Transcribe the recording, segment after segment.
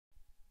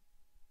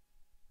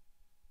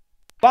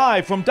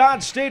Live from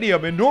Dodge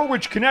Stadium in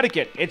Norwich,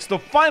 Connecticut, it's the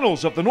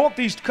finals of the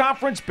Northeast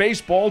Conference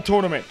Baseball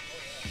Tournament.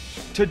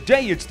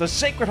 Today, it's the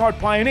Sacred Heart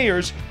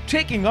Pioneers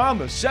taking on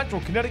the Central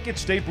Connecticut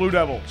State Blue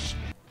Devils.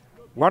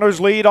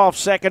 Runners lead off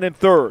second and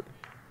third.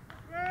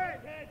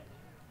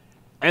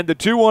 And the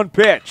 2-1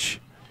 pitch.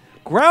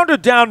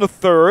 Grounded down to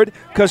third.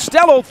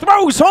 Costello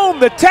throws home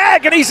the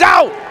tag, and he's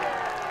out!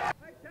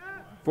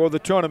 For the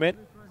tournament,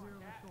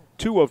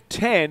 2 of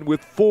 10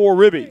 with 4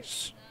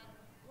 ribbies.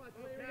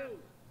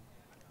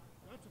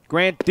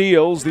 Grant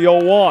deals the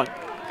 0-1.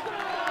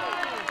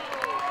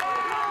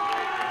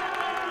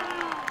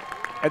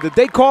 And did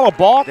they call a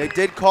balk? They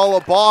did call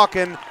a balk,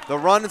 and the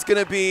runner's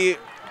going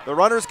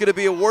to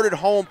be awarded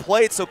home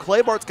plate, so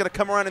Claybart's going to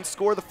come around and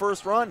score the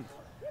first run.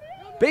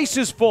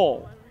 Bases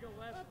full.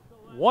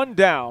 1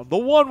 down. The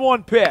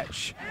 1-1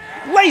 pitch.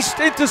 Laced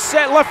into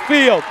left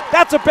field.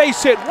 That's a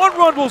base hit. 1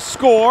 run will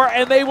score,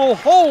 and they will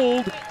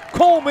hold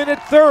Coleman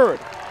at third.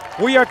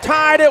 We are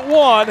tied at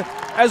 1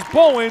 as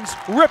Bowens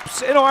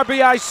rips an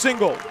RBI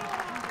single.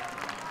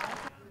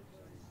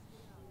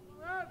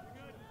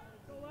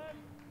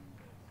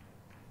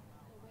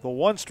 The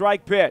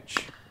 1-strike pitch.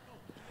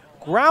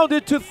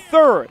 Grounded to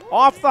third,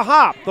 off the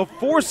hop. The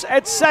force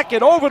at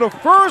second, over to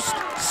first,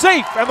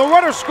 safe, and the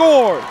runner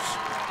scores.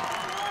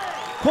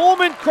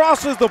 Coleman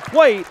crosses the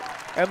plate,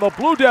 and the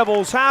Blue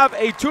Devils have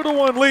a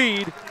 2-1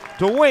 lead.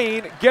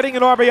 Dwayne getting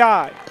an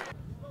RBI.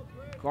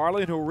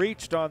 Garland, who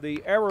reached on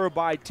the error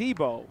by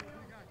Tebow,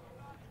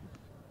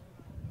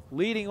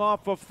 leading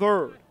off of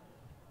third.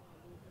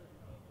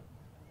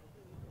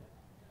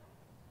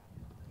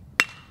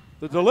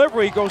 The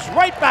delivery goes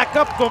right back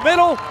up the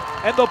middle,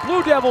 and the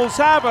Blue Devils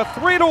have a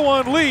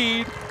 3-1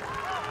 lead.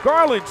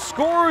 Garland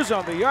scores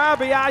on the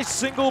RBI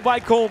single by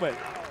Coleman.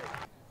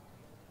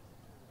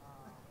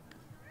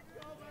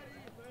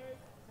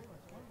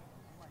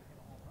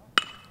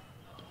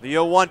 The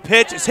 0-1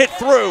 pitch is hit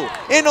through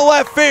into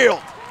left field.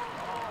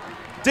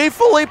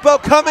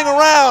 DeFilippo coming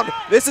around.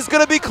 This is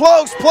going to be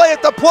close. Play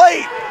at the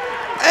plate.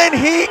 And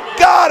he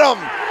got him.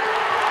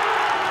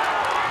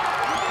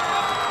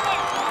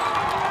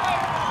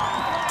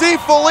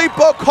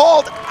 DeFilippo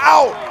called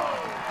out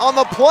on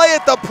the play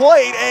at the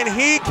plate, and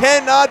he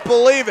cannot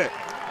believe it.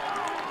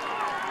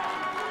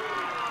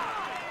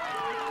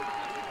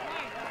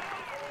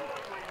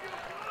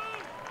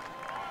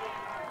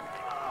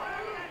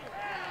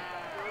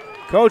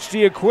 Coach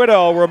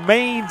Giaquino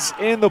remains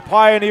in the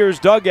Pioneers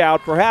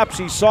dugout. Perhaps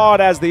he saw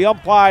it as the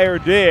umpire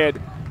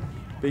did,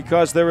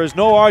 because there is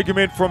no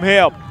argument from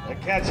him. The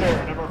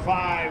catcher, number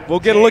 5. We'll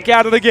get a look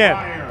at it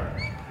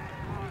again.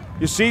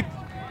 You see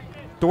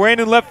Dwayne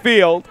in left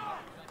field,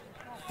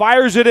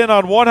 fires it in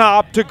on 1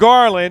 hop to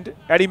Garland,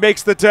 and he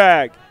makes the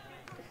tag.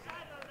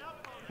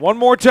 One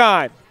more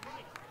time,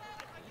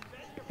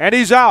 and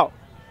he's out.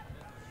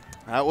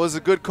 That was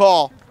a good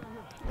call.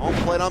 Home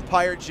plate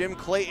umpire Jim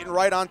Clayton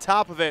right on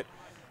top of it.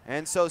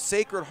 And so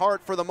Sacred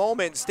Heart, for the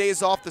moment,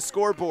 stays off the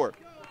scoreboard.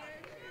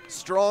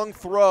 Strong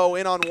throw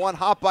in on 1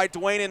 hop by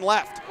Dwayne in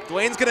left.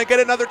 Dwayne's going to get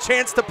another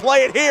chance to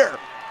play it here.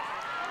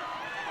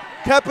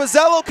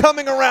 Capizzello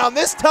coming around.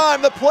 This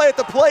time the play at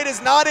the plate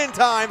is not in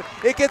time.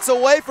 It gets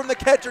away from the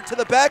catcher to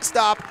the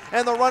backstop,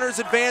 and the runners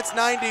advance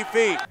 90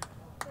 feet.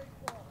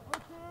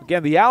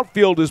 Again, the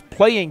outfield is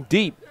playing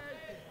deep.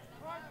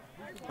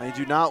 They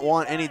do not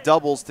want any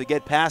doubles to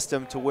get past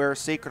him to where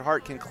Sacred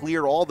Heart can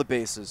clear all the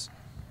bases.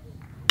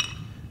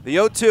 The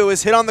 0-2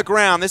 is hit on the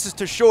ground. This is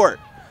to short.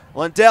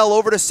 Lundell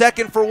over to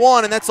second for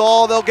 1, and that's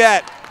all they'll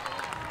get.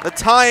 The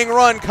tying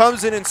run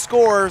comes in and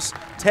scores.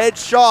 Ted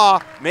Shaw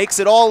makes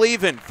it all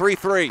even,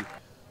 3-3.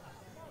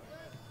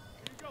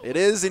 It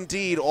is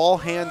indeed all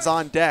hands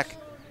on deck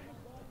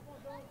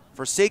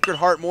for Sacred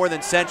Heart more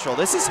than Central.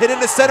 This is hit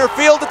into center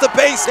field. It's a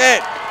base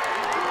hit.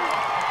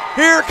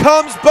 Here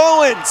comes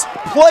Bowens.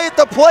 Play at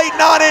the plate,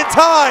 not in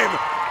time.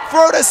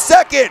 Throw to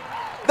second.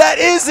 That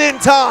is in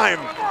time.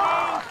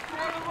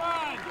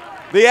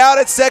 The out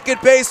at second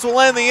base will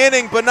end the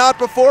inning, but not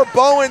before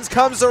Bowens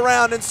comes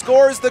around and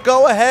scores the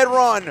go-ahead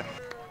run.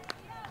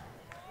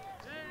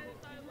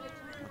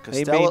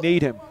 They may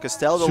need him.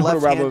 Costello, the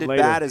left-handed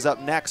bat, is up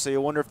next, so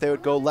you wonder if they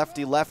would go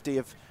lefty-lefty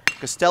if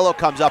Costello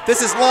comes up.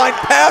 This is lined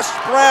past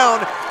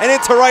Brown and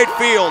into right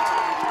field.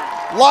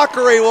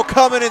 Lockery will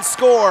come in and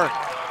score,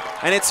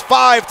 and it's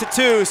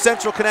 5-2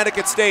 Central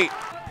Connecticut State.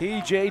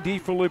 P.J.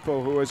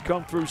 DeFilippo, who has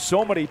come through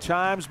so many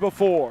times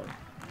before.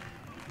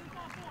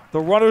 The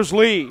runners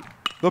lead.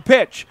 The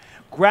pitch,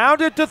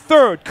 grounded to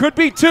third, could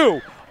be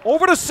 2.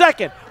 Over to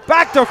second,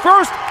 back to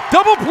first,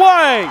 double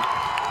play.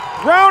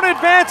 Brown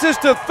advances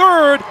to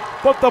third,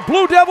 but the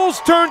Blue Devils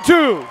turn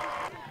 2.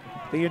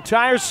 The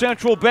entire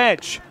Central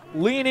bench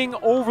leaning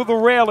over the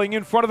railing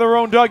in front of their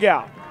own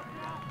dugout.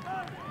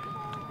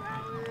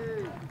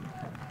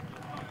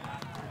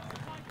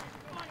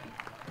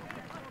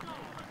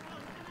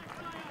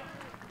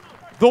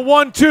 The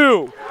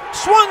 1-2,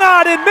 swung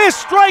on and missed,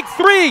 strike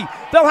 3.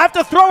 They'll have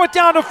to throw it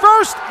down to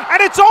first,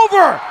 and it's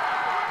over.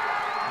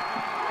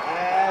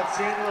 That's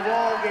the end of the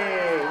ball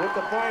game.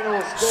 with the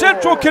final score.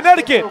 Central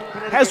Connecticut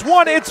has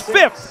won its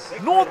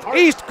 5th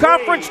Northeast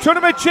Conference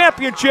Tournament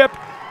Championship.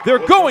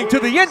 They're going to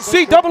the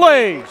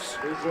NCAAs.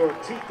 Here's your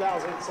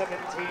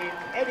 2017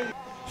 Eddie.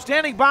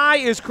 Standing by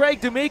is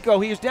Craig D'Amico.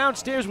 He is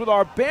downstairs with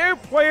our Bear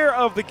Player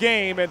of the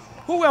Game. And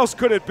who else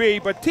could it be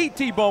but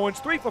T.T. Bowens,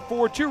 3 for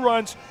 4, 2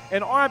 runs,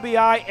 an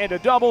RBI, and a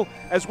double,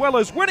 as well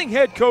as winning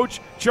head coach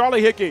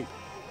Charlie Hickey.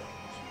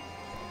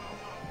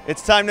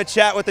 It's time to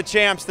chat with the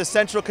champs, the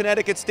Central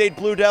Connecticut State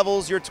Blue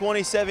Devils, your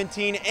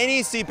 2017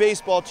 NEC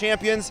baseball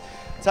champions.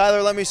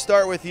 Tyler, let me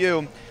start with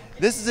you.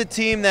 This is a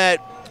team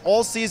that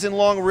all season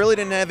long really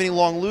didn't have any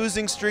long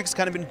losing streaks,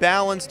 kind of been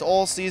balanced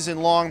all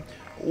season long.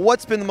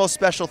 What's been the most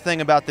special thing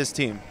about this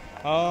team?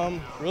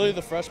 Really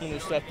the freshmen who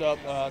stepped up,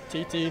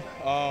 TT.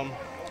 I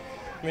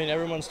mean,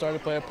 everyone started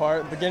to play a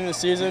part. Beginning of the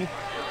season,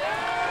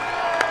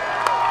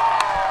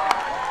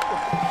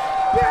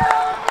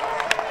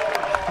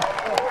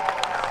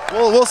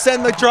 We'll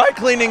send the dry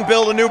cleaning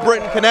bill to New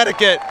Britain,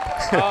 Connecticut.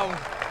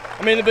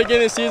 I mean, the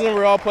beginning of the season, we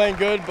were all playing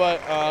good, but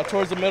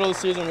towards the middle of the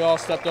season, we all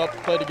stepped up to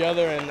play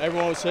together, and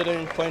everyone was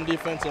hitting, playing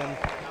defense, and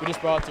we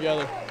just brought it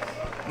together.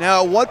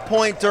 Now, at what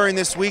point during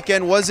this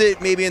weekend, was it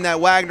maybe in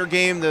that Wagner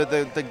game,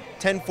 the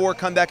 10-4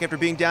 comeback after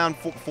being down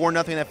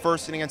 4-0 in that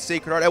first inning against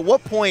Sacred Heart? At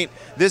what point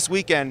this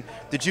weekend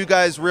did you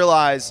guys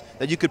realize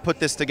that you could put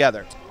this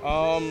together?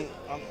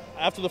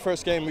 After the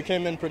first game, we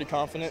came in pretty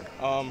confident,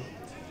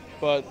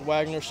 but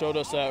Wagner showed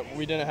us that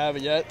we didn't have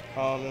it yet,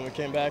 and we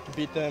came back and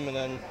beat them, and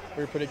then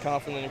we were pretty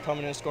confident in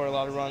coming in, scoring a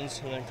lot of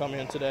runs, and then coming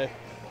in today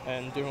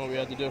and doing what we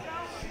had to do.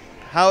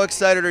 How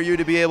excited are you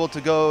to be able to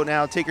go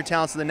now, take your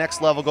talents to the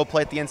next level, go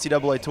play at the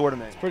NCAA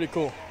tournament? It's pretty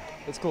cool.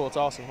 It's cool. It's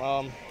awesome.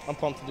 I'm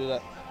pumped to do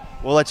that.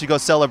 We'll let you go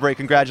celebrate.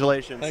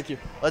 Congratulations. Thank you.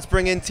 Let's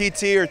bring in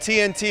TT, or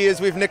TNT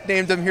as we've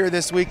nicknamed him here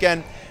this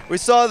weekend. We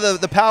saw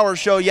the Power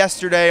Show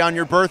yesterday on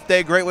your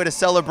birthday. Great way to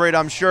celebrate,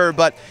 I'm sure.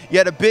 But you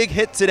had a big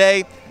hit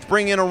today to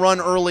bring in a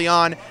run early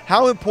on.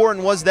 How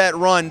important was that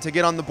run to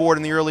get on the board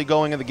in the early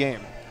going of the game?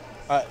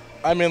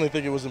 I mainly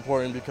think it was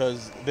important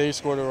because they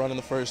scored a run in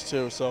the first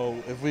two. So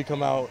if we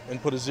come out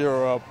and put a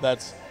 0 up,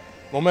 that's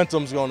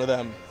momentum's going to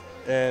them.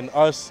 And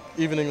us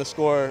evening the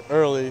score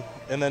early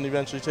and then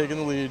eventually taking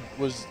the lead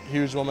was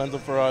huge momentum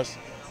for us.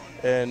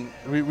 And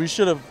we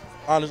should have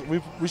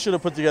honestly we should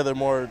have put together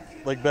more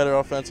like better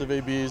offensive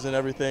ABs and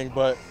everything.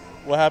 But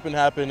what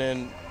happened,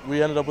 and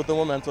we ended up with the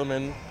momentum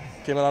and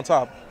came out on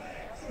top.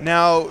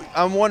 Now,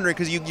 I'm wondering,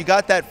 because you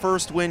got that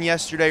first win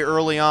yesterday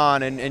early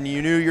on, and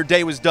you knew your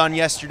day was done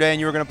yesterday and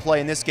you were going to play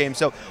in this game.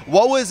 So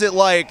what was it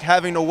like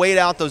having to wait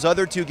out those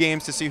other 2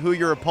 games to see who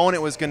your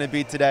opponent was going to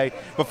be today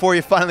before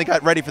you finally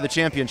got ready for the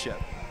championship?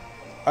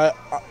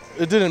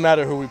 It didn't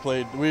matter who we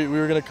played. We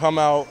were going to come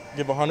out,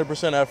 give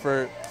 100%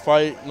 effort,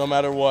 fight no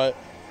matter what.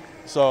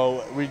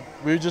 So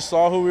we just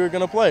saw who we were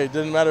going to play. It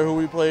didn't matter who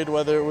we played,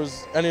 whether it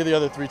was any of the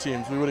other 3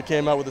 teams. We would have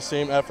came out with the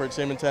same effort,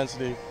 same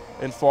intensity,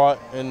 and fought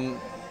and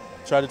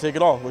tried to take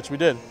it all, which we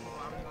did.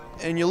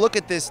 And you look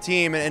at this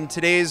team, and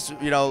today's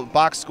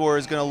box score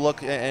is going to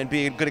look and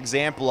be a good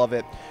example of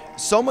it.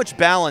 So much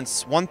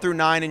balance, 1 through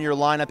 9 in your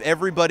lineup,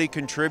 everybody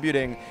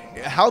contributing.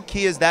 How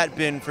key has that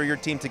been for your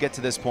team to get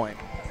to this point?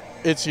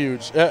 It's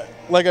huge.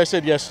 Like I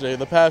said yesterday,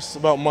 the past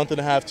about month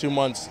and a half, 2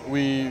 months,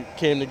 we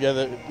came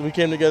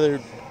together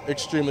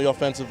extremely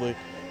offensively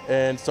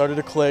and started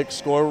to click,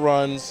 score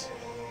runs,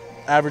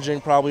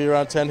 averaging probably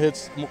around 10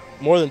 hits,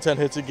 more than 10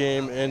 hits a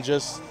game, and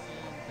just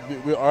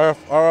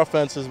our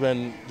offense has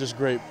been just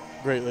great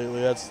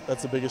lately.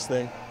 That's the biggest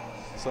thing.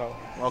 So,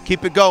 well,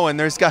 keep it going.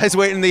 There's guys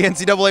waiting in the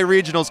NCAA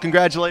regionals.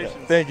 Congratulations.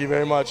 Yeah, thank you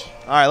very much.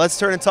 All right, let's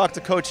turn and talk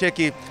to Coach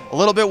Hickey. A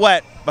little bit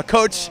wet, but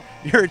Coach,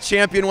 you're a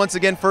champion once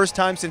again, first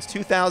time since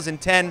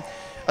 2010.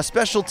 A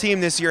special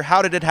team this year.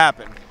 How did it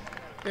happen?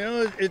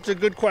 It's a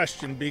good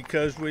question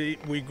because we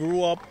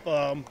grew up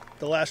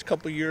the last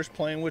couple of years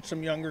playing with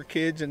some younger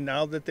kids, and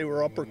now that they were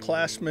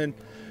upperclassmen,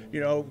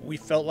 we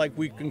felt like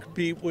we can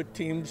compete with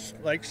teams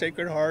like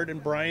Sacred Heart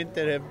and Bryant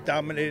that have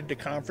dominated the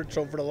conference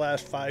over the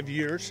last 5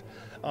 years.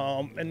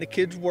 And the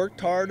kids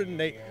worked hard, and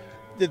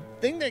the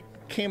thing that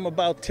came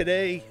about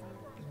today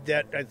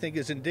that I think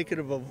is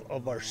indicative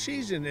of our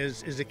season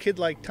is a kid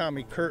like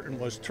Tommy Curtin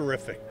was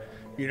terrific,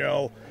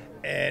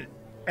 and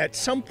at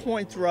some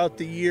point throughout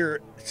the year,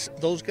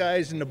 those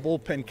guys in the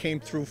bullpen came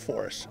through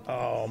for us.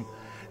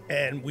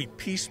 And we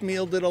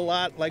piecemealed it a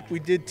lot like we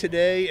did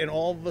today, and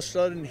all of a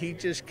sudden he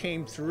just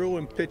came through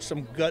and pitched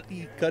some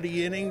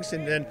gutty innings,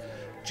 and then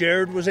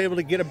Jared was able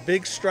to get a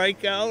big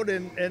strikeout,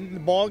 and the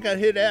ball got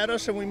hit at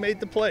us, and we made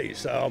the plays.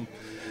 So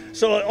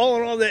all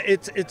in all,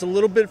 it's a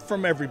little bit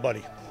from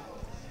everybody.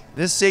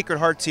 This Sacred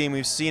Heart team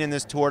we've seen in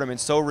this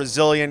tournament, so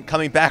resilient,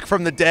 coming back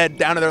from the dead,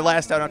 down to their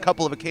last out on a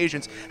couple of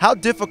occasions. How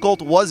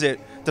difficult was it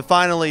to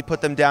finally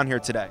put them down here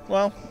today?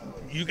 Well,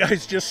 you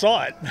guys just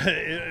saw it.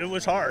 It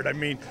was hard. I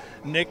mean,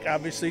 Nick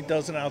obviously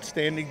does an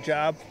outstanding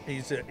job.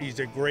 He's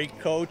a great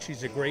coach.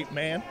 He's a great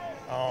man.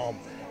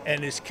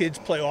 And his kids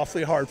play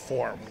awfully hard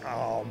for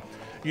him.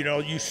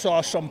 You saw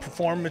some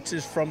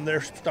performances from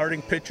their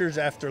starting pitchers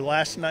after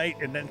last night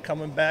and then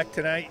coming back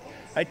tonight.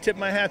 I tip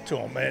my hat to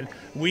them. And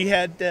we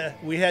had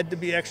to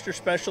be extra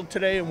special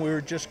today, and we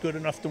were just good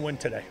enough to win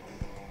today.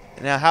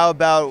 Now, how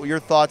about your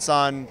thoughts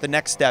on the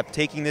next step,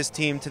 taking this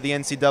team to the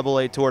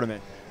NCAA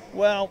tournament?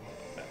 Well,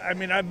 I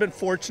mean, I've been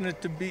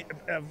fortunate to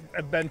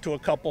have been to a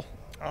couple.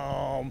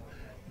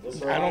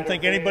 I don't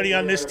think anybody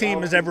on this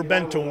team has ever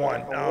been to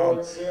one.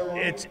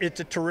 It's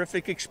a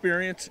terrific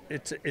experience.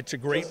 It's a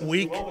great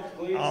week.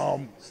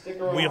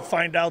 We'll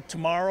find out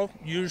tomorrow.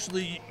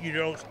 Usually,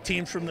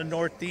 teams from the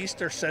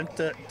Northeast are sent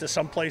to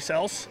someplace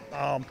else.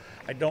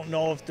 I don't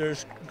know if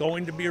there's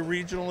going to be a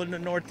regional in the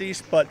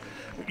Northeast, but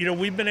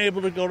we've been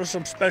able to go to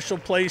some special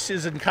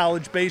places in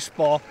college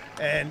baseball,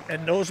 and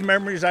those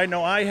memories I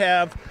know I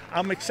have.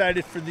 I'm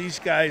excited for these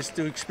guys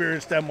to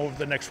experience them over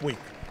the next week.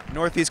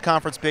 Northeast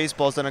Conference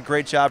Baseball has done a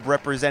great job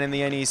representing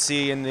the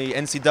NEC and the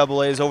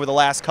NCAAs over the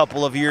last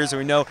couple of years, and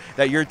we know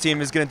that your team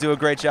is going to do a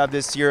great job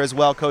this year as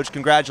well. Coach,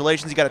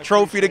 congratulations. You got a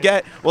trophy to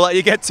get. We'll let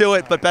you get to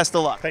it, but best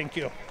of luck. Thank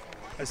you.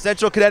 The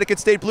Central Connecticut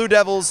State Blue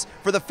Devils,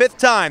 for the 5th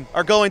time,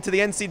 are going to the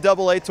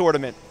NCAA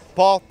tournament.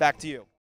 Paul, back to you.